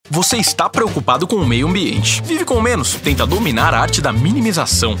Você está preocupado com o meio ambiente. Vive com menos, tenta dominar a arte da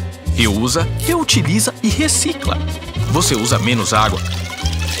minimização. Reusa, reutiliza e recicla. Você usa menos água.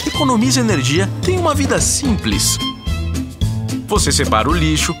 Economiza energia, tem uma vida simples. Você separa o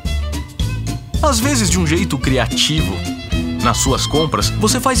lixo, às vezes de um jeito criativo. Nas suas compras,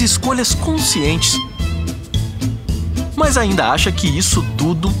 você faz escolhas conscientes. Mas ainda acha que isso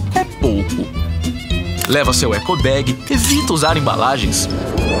tudo é pouco. Leva seu ecobag, evita usar embalagens.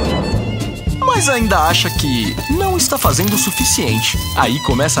 Mas ainda acha que não está fazendo o suficiente. Aí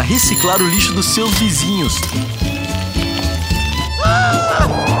começa a reciclar o lixo dos seus vizinhos.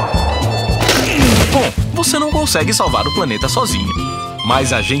 Bom, você não consegue salvar o planeta sozinho.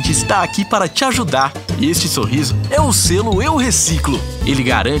 Mas a gente está aqui para te ajudar. E este sorriso é o selo Eureciclo. Ele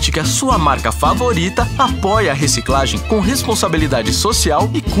garante que a sua marca favorita apoia a reciclagem com responsabilidade social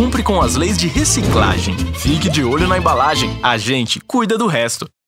e cumpre com as leis de reciclagem. Fique de olho na embalagem, a gente cuida do resto.